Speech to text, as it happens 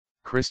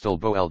Christel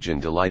Boeljon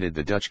delighted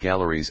the Dutch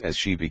galleries as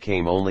she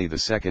became only the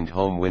second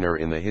home winner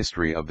in the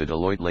history of the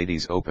Deloitte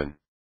Ladies Open.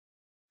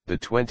 The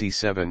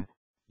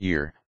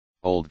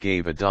 27-year-old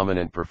gave a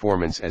dominant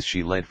performance as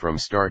she led from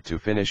start to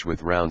finish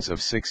with rounds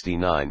of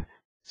 69,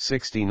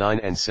 69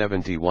 and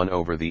 71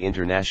 over the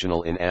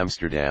international in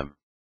Amsterdam.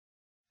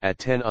 At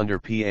 10 under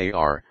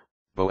par,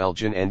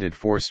 Boeljon ended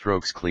 4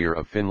 strokes clear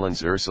of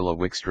Finland's Ursula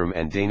Wikstrom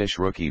and Danish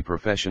rookie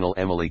professional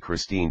Emily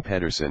Kristine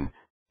Pedersen,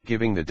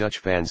 giving the Dutch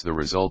fans the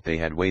result they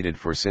had waited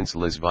for since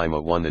Liz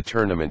Weima won the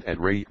tournament at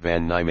Rijk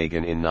van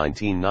Nijmegen in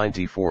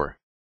 1994.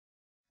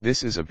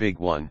 "This is a big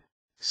one,"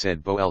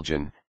 said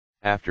Boeljon,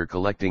 after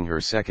collecting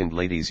her second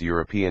Ladies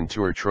European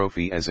Tour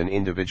trophy as an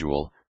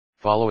individual,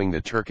 following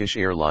the Turkish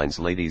Airlines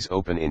Ladies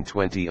Open in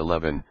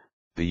 2011,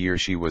 the year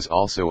she was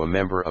also a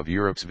member of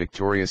Europe's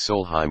victorious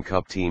Solheim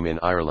Cup team in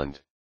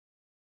Ireland.